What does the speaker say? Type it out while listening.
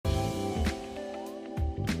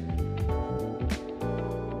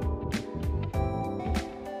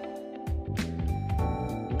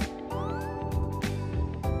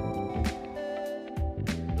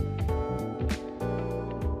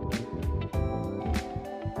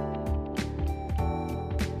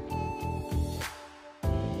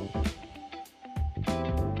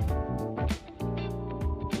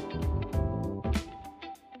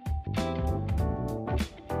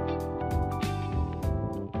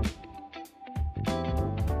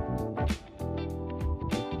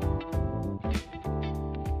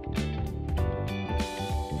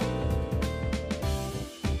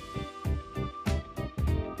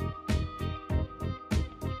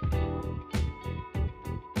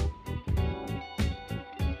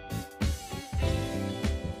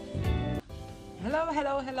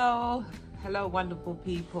Hello, wonderful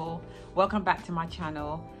people. Welcome back to my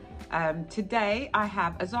channel. Today I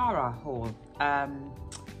have a Zara haul. I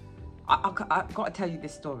got to tell you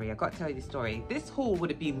this story. This haul would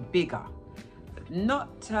have been bigger. It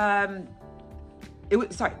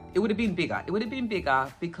would have been bigger. It would have been bigger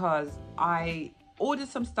because I ordered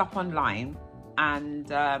some stuff online, and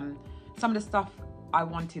some of the stuff I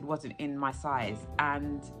wanted wasn't in my size,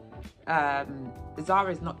 and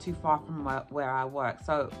Zara is not too far from where I work.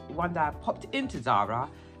 So one day I popped into Zara,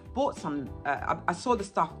 bought some, I saw the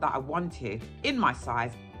stuff that I wanted in my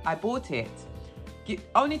size. I bought it,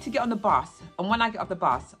 only to get on the bus. And when I get off the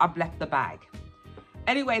bus, I've left the bag.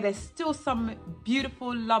 Anyway, there's still some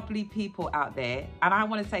beautiful, lovely people out there. And I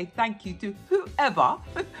want to say thank you to whoever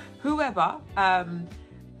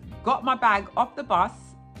got my bag off the bus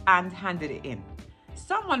and handed it in.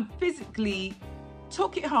 Someone physically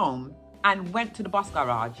took it home and went to the bus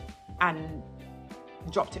garage and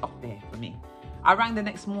dropped it off there for me. I rang the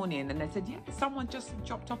next morning and they said, yeah, someone just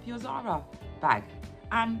dropped off your Zara bag.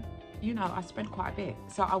 And, you know, I spent quite a bit.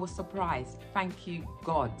 So I was surprised. Thank you,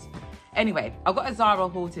 God. Anyway, I've got a Zara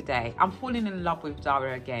haul today. I'm falling in love with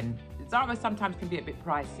Zara again. Zara sometimes can be a bit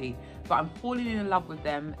pricey, but I'm falling in love with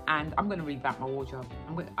them, and I'm going to revamp my wardrobe.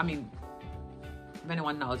 If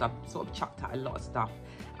anyone knows, I've sort of chucked out a lot of stuff,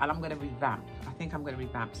 and I'm going to revamp. I think I'm going to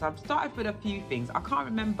revamp. So I've started with a few things. I can't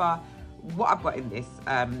remember what I've got in this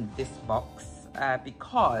this box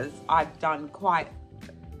because I've done quite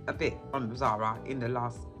a bit on Zara in the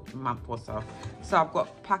last month or so. So I've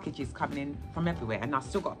got packages coming in from everywhere, and I've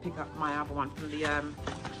still got to pick up my other one from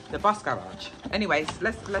the bus garage. Anyways,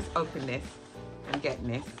 let's open this and get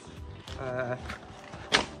this.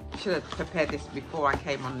 Should have prepared this before I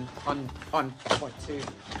came on what to.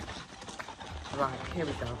 Right, here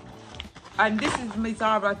we go. And this is my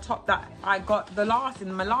Zara top that I got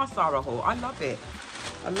in my last Zara haul. I love it.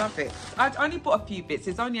 I only bought a few bits.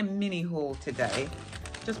 It's only a mini haul today.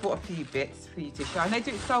 Just bought a few bits for you to show. And they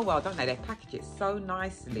do it so well, don't they? They package it so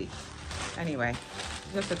nicely. Anyway,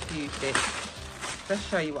 just a few bits. Let's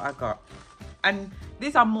show you what I got. And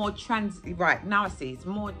these are more now I see it's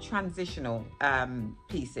more transitional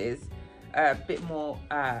pieces, a bit more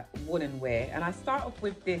woolen wear. And I start off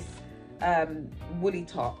with this woolly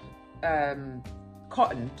top,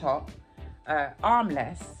 cotton top,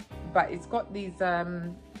 armless, but it's got these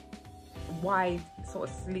wide sort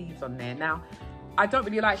of sleeves on there. Now, I don't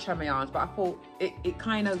really like showing my arms, but I thought it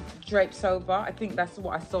kind of drapes over. I think that's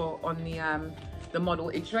what I saw on the model.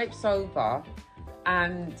 It drapes over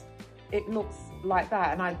and it looks like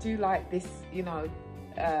that. And I do like this, you know,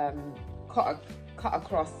 cut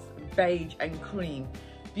across beige and cream.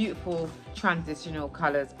 Beautiful transitional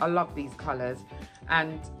colors. I love these colors.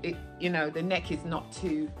 And it, you know, the neck is not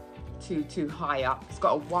too high up. It's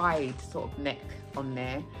got a wide sort of neck on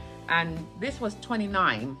there. And this was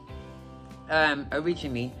 $29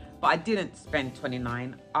 originally, but I didn't spend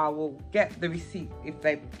 $29. I will get the receipt. If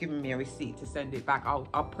they've given me a receipt to send it back,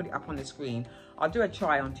 I'll put it up on the screen. I'll do a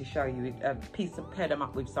try on to show you a piece of, pair them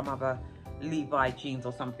up with some other Levi jeans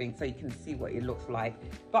or something so you can see what it looks like.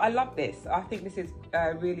 But I love this. I think this is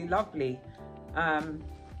really lovely.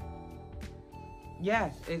 Yeah,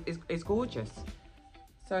 it's gorgeous.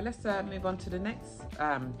 So let's move on to the next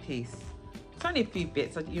piece. It's only a few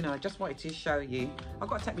bits, you know, I just wanted to show you. I've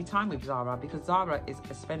got to take my time with Zara because Zara is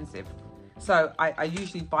expensive. So I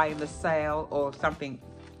usually buy in the sale or something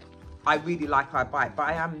I really like, I buy it. But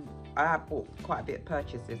I have bought quite a bit of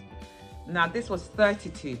purchases. Now this was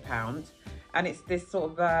 £32, and it's this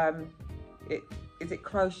sort of, is it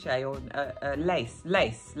crochet or lace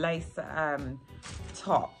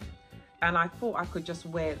top. And I thought I could just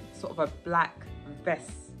wear sort of a black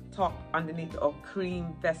vest top underneath, or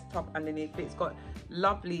cream vest top underneath. It's got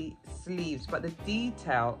lovely sleeves, but the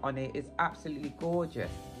detail on it is absolutely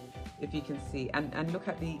gorgeous, if you can see. And look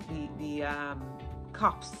at the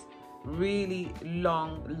cuffs, really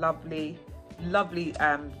long, lovely.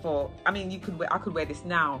 For, I mean, I could wear this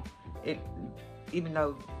now, even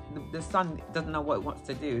though the sun doesn't know what it wants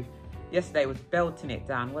to do. Yesterday was belting it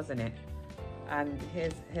down, wasn't it? And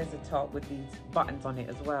here's a top with these buttons on it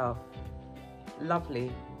as well.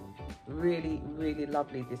 Lovely, really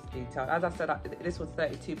lovely, this detail. As I said, this was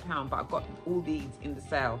 £32, but I've got all these in the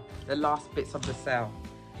sale, the last bits of the sale.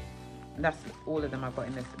 And that's all of them I've got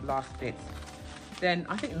in this last bits. Then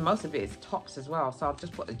I think most of it is tops as well, so I'll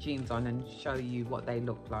just put the jeans on and show you what they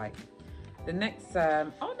look like. The next,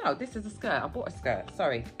 oh no, this is a skirt. I bought a skirt,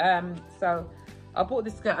 sorry. So I bought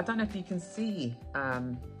this skirt. I don't know if you can see,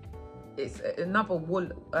 it's another wool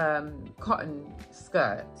cotton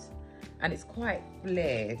skirt, and it's quite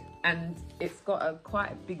flared, and it's got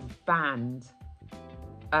quite a big band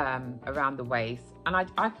around the waist. And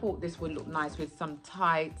I thought this would look nice with some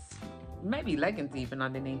tights, maybe leggings even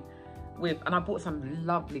underneath. And I bought some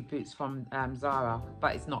lovely boots from Zara,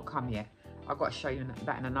 but it's not come yet. I've got to show you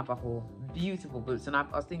that in another haul. Beautiful boots. And I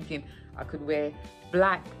was thinking I could wear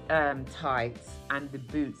black tights and the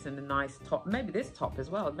boots and the nice top. Maybe this top as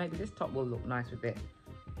well. Maybe this top will look nice with it.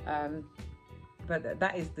 But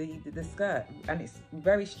that is the skirt, and it's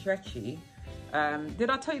very stretchy. Did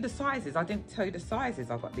I tell you the sizes? I didn't tell you the sizes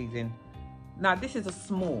I got these in. Now this is a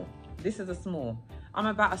small. This is a small. I'm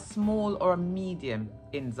about a small or a medium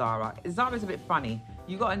in Zara. Zara's a bit funny.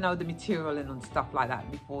 You got to know the material and stuff like that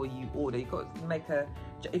before you order. You got to make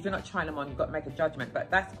if you're not trying them on, you've got to make a judgment. But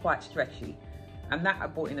that's quite stretchy, and that I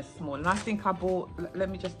bought in a small. And I think I bought. Let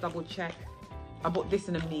me just double check. I bought this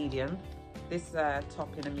in a medium. This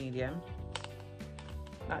top in a medium.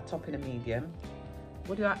 That top in a medium.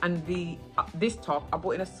 What do I? And this top I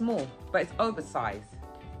bought in a small, but it's oversized.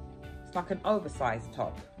 It's like an oversized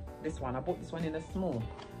top. This one, I bought this one in a small.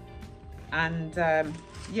 And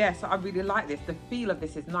yeah, so I really like this. The feel of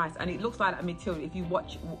this is nice, and it looks like a material. If you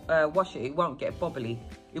wash it, it won't get bobbly.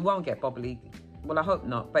 It won't get bobbly. Well, I hope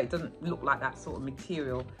not, but it doesn't look like that sort of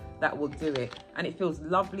material that will do it. And it feels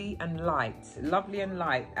lovely and light. Lovely and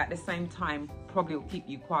light at the same time. Probably will keep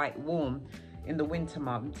you quite warm in the winter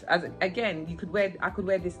months. Again, I could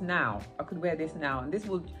wear this now. I could wear this now, and this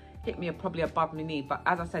will hit me probably above my knee. But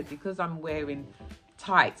as I said, because I'm wearing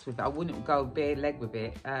tights with it, I wouldn't go bare leg with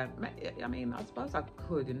it. I mean, I suppose I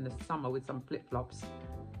could in the summer with some flip-flops.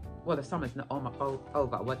 Well, the summer's not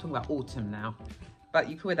over. We're talking about autumn now, but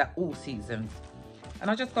you could wear that all season.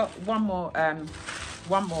 And I just got one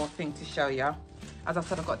more thing to show you. As I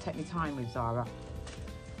said, I've got to take my time with Zara.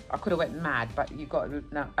 I could have went mad, but you got to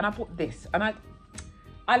know. And I bought this, and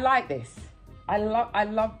I like this. I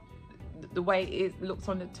love the way it looks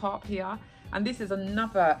on the top here. And this is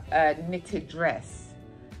another knitted dress.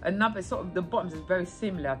 Another sort of, the bottoms is very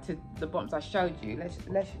similar to the bottoms I showed you.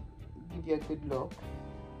 Let's give you a good look.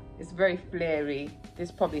 It's very flary.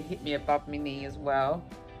 This probably hit me above my knee as well.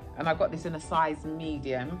 And I got this in a size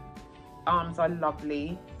medium. Arms are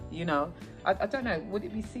lovely. You know, I don't know. Would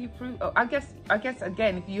it be see-through? Oh, I guess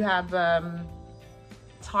again, if you have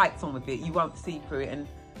tights on with it, you won't see through it. And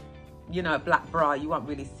you know, a black bra, you won't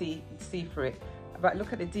really see through it. But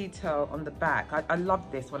look at the detail on the back. I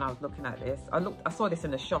loved this when I was looking at this. I saw this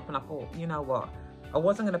in the shop and I thought, you know what? I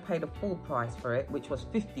wasn't going to pay the full price for it, which was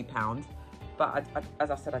 £50. But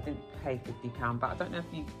as I said, I didn't pay £50. But I don't know if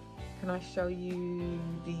you... Can I show you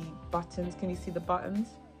the buttons? Can you see the buttons?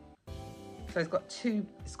 So it's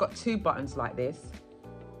got two buttons like this.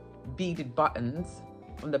 Beaded buttons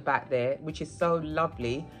on the back there, which is so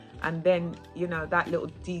lovely. And then, you know, that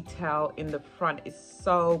little detail in the front is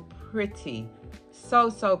so pretty.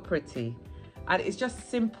 So pretty. And it's just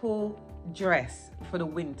simple dress for the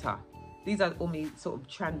winter. These are all my sort of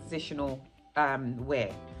transitional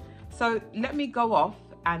wear. So let me go off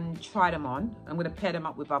and try them on. I'm going to pair them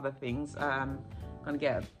up with other things. I'm going to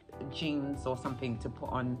get jeans or something to put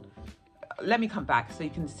on. Let me come back so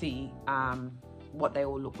you can see what they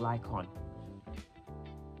all look like on.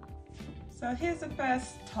 So here's the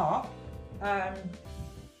first top.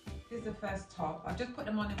 Here's the first top. I've just put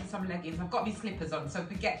them on with some leggings. I've got my slippers on, so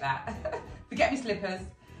forget that. Forget my slippers.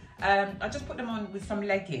 I just put them on with some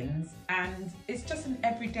leggings, and it's just an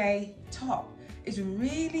everyday top. It's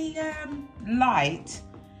really light,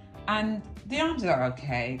 and the arms are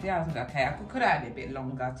okay. The arms are okay. I could have had it a bit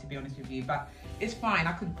longer, to be honest with you, but it's fine.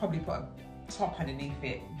 I could probably put a top underneath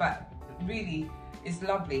it, but really, it's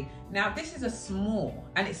lovely. Now, this is a small,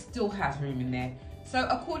 and it still has room in there. So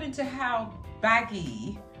according to how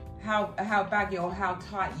baggy or how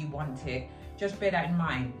tight you want it, just bear that in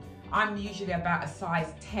mind. I'm usually about a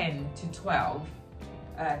size 10 to 12.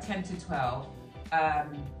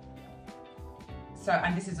 So,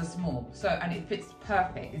 and this is a small. So, and it fits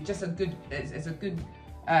perfect. It's just a good, it's a good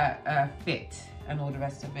fit and all the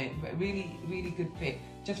rest of it. But really, really good fit.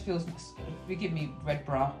 Just feels, forgive me, red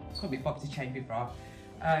bra. Couldn't be bothered to change my bra.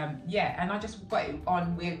 Yeah, and I just got it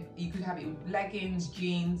on with, you could have it with leggings,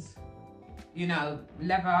 jeans, you know,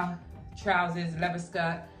 leather trousers, leather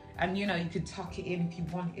skirt, and you know, you could tuck it in if you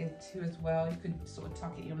wanted to as well. You could sort of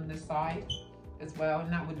tuck it in on the side as well,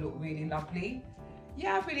 and that would look really lovely.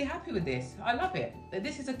 Yeah, I'm really happy with this. I love it.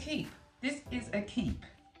 This is a keep. This is a keep.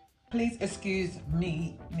 Please excuse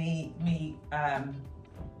me,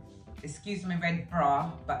 excuse my red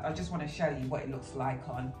bra, but I just want to show you what it looks like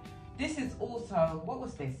on. This is also, what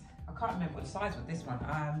was this? I can't remember what the size was this one.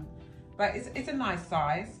 But it's a nice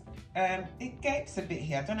size. It gapes a bit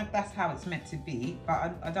here. I don't know if that's how it's meant to be,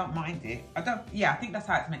 but I don't mind it. I think that's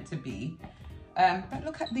how it's meant to be. But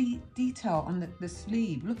look at the detail on the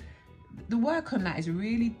sleeve. Look, the work on that is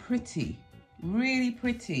really pretty, really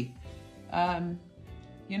pretty.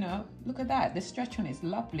 You know, look at that. The stretch on it is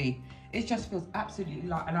lovely. It just feels absolutely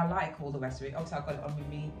like, and I like all the rest of it. Obviously, I've got it on with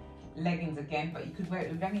me leggings again, but you could wear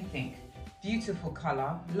it with anything. Beautiful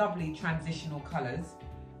colour, lovely transitional colours,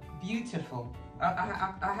 beautiful.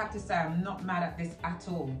 I have to say, I'm not mad at this at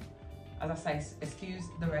all. As I say, excuse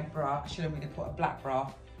the red bra. I shouldn't really put a black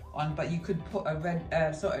bra on, but you could put a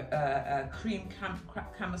red, sort of a cream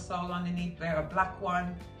camisole underneath there, a black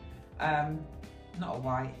one, not a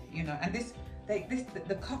white, you know. And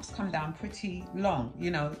the cuffs come down pretty long,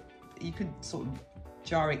 you know. You could sort of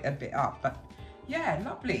jar it a bit up, but yeah,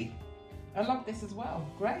 lovely. I love this as well,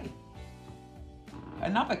 great.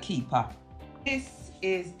 Another keeper. This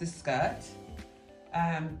is the skirt.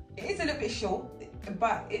 It is a little bit short,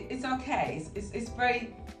 but it's okay. It's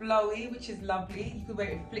very flowy, which is lovely. You can wear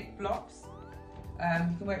it with flip-flops.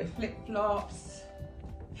 You can wear it with flip-flops,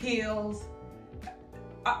 heels.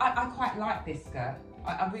 I quite like this skirt.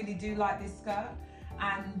 I really do like this skirt.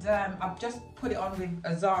 And I've just put it on with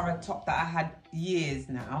a Zara top that I had years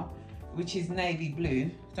now, which is navy blue.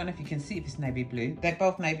 I don't know if you can see if it's navy blue. They're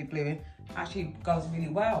both navy blue. Actually goes really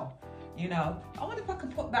well, you know. I wonder if I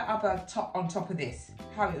could put that other top on top of this,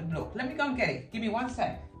 how it would look. Let me go and get it. Give me 1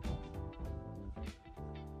 sec.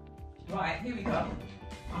 Right, here we go.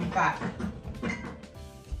 I'm back.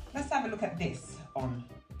 Let's have a look at this on.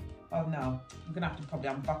 Oh no, I'm gonna have to probably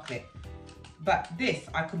unbuckle it. But this,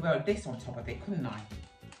 I could wear this on top of it, couldn't I?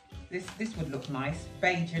 This would look nice.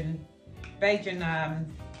 Beige and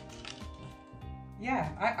yeah,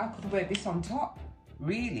 I could wear this on top,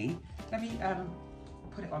 really. Let me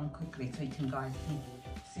put it on quickly so you can guys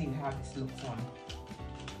see how this looks on.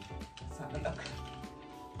 Let's have a look.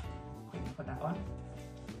 Quickly put that on.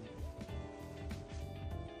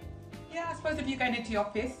 Yeah, I suppose if you're going into the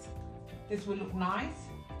office, this will look nice.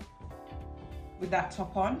 With that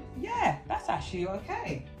top on, yeah, that's actually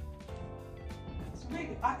okay. It's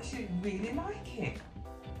really, I actually really like it.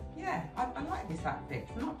 Yeah, I like this outfit.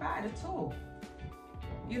 It's not bad at all.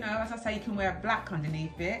 You know, as I say, you can wear black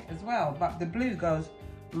underneath it as well, but the blue goes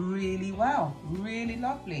really well. Really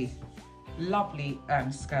lovely. Lovely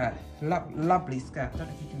skirt. Lovely skirt. I don't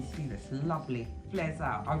know if you can see this. Lovely. Flares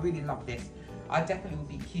out. I really love this. I definitely will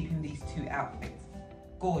be keeping these two outfits.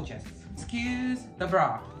 Gorgeous. Excuse the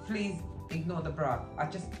bra. Please ignore the bra. I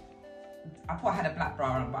thought I had a black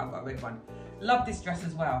bra on, but I've got a red one. Love this dress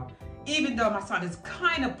as well. Even though my son has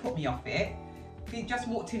kind of put me off it, he just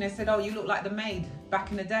walked in and said, "Oh, you look like the maid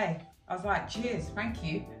back in the day." I was like, "Cheers, thank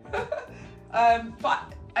you."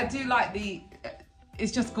 But I do like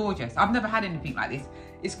it's just gorgeous. I've never had anything like this.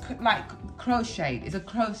 It's like crocheted. It's a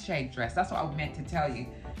crocheted dress. That's what I meant to tell you.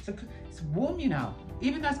 So it's warm, you know.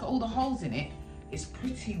 Even though it's got all the holes in it, it's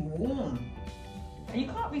pretty warm. And you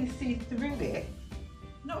can't really see through it.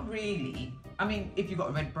 Not really. I mean, if you've got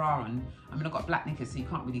a red bra on, I mean, I've got black knickers, so you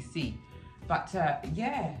can't really see. But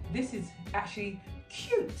yeah, this is actually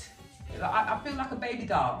cute. I feel like a baby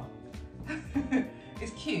doll.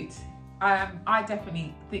 It's cute. I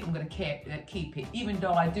definitely think I'm gonna keep it, even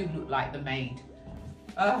though I do look like the maid.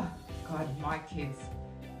 Oh God, my kids,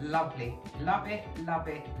 lovely. Love it, love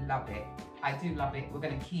it, love it. I do love it. We're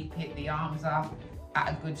gonna keep it. The arms are at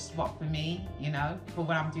a good spot for me, you know, for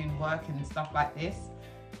when I'm doing work and stuff like this.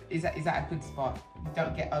 Is that a good spot? You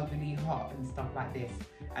don't get overly hot and stuff like this.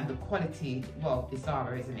 And the quality, well, it's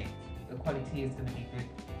Zara, isn't it? The quality is gonna be good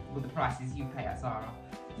with the prices you pay at Zara.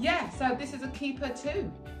 Yeah, so this is a keeper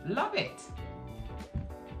too. Love it.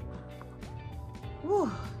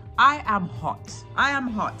 Whew. I am hot. I am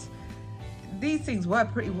hot. These things were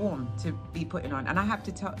pretty warm to be putting on, and I have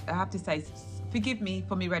to say, forgive me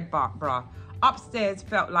for my red bra. Upstairs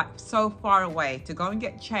felt like so far away to go and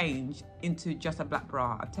get changed into just a black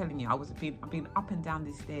bra. I'm telling you, I've been up and down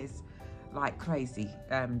these stairs like crazy,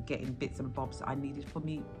 getting bits and bobs that I needed for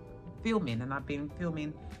me filming, and I've been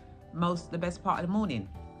filming the best part of the morning.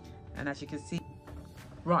 And as you can see,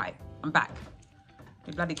 right, I'm back.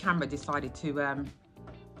 The bloody camera decided to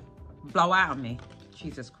blow out on me.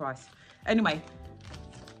 Jesus Christ. Anyway,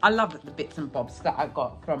 I love the bits and bobs that I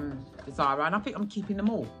got from Zara, and I think I'm keeping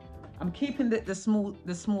them all. I'm keeping the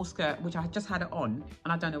small skirt, which I just had it on,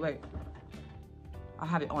 and I don't know where I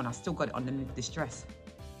have it on. I still got it underneath this dress.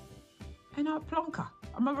 And I'm a plonker.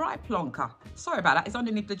 I'm a right plonker. Sorry about that. It's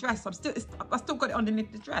underneath the dress. I still got it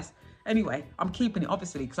underneath the dress. Anyway, I'm keeping it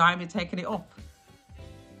obviously because I am taking it off.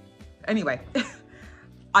 Anyway,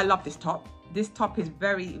 I love this top. This top is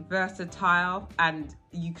very versatile and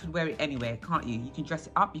you can wear it anywhere, can't you? You can dress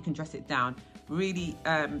it up, you can dress it down. Really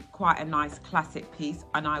quite a nice classic piece,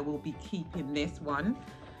 and I will be keeping this one.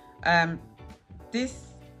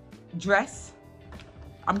 This dress,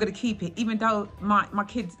 I'm gonna keep it, even though my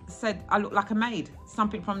kids said I look like a maid.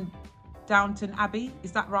 Something from Downton Abbey,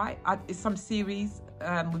 is that right? It's some series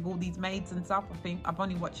with all these maids and stuff. I think I've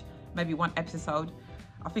only watched maybe one episode.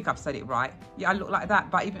 I think I've said it right. Yeah, I look like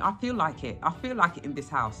that, but even I feel like it. I feel like it in this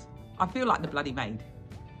house. I feel like the bloody maid.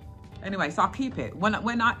 Anyway, so I'll keep it.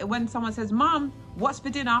 When someone says, "Mum, what's for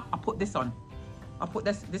dinner?" I put this on. I'll put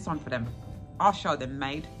this on for them. I'll show them,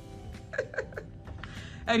 maid.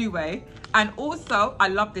 Anyway, and also I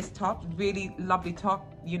love this top. Really lovely top.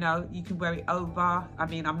 You know, you can wear it over. I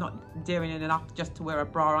mean, I'm not daring enough just to wear a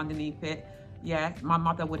bra underneath it. Yeah, my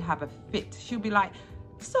mother would have a fit. She'll be like,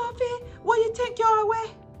 "Sophie, what do you think you're away?"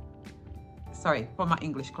 Sorry, for my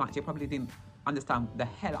English clients, you probably didn't understand the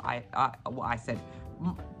hell what I said.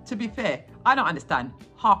 To be fair, I don't understand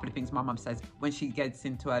half of the things my mum says when she gets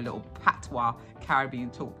into her little patois Caribbean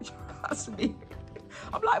talk. Trust me.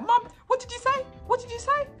 I'm like, "Mum, what did you say? What did you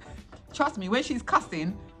say?" Trust me, when she's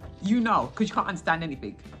cussing, you know, because you can't understand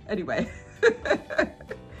anything. Anyway,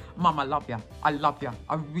 Mum, I love you. I love you.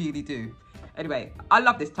 I really do. Anyway, I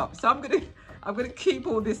love this top. So I'm gonna keep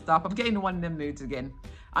all this stuff. I'm getting in one of them moods again.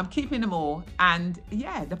 I'm keeping them all, and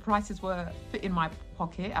yeah, the prices were fit in my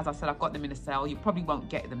pocket. As I said, I've got them in a sale. You probably won't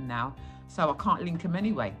get them now, so I can't link them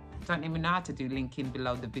anyway. Don't even know how to do linking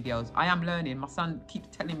below the videos. I am learning. My son keeps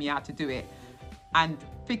telling me how to do it, and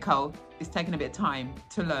Fico is taking a bit of time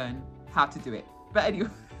to learn how to do it. But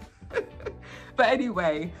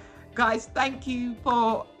anyway, guys, thank you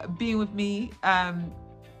for being with me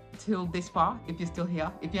till this far. If you're still here,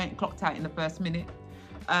 if you ain't clocked out in the first minute.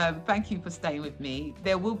 Thank you for staying with me.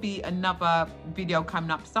 There will be another video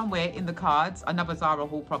coming up somewhere in the cards, another Zara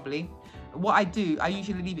haul probably. What I do, I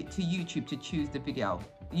usually leave it to YouTube to choose the video.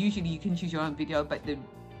 Usually you can choose your own video, but the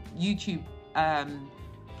YouTube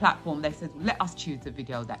platform, they said, let us choose the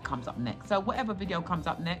video that comes up next. So whatever video comes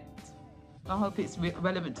up next, I hope it's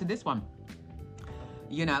relevant to this one.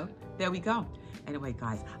 You know, there we go. Anyway,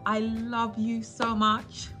 guys, I love you so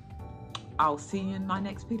much. I'll see you in my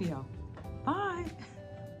next video. Bye.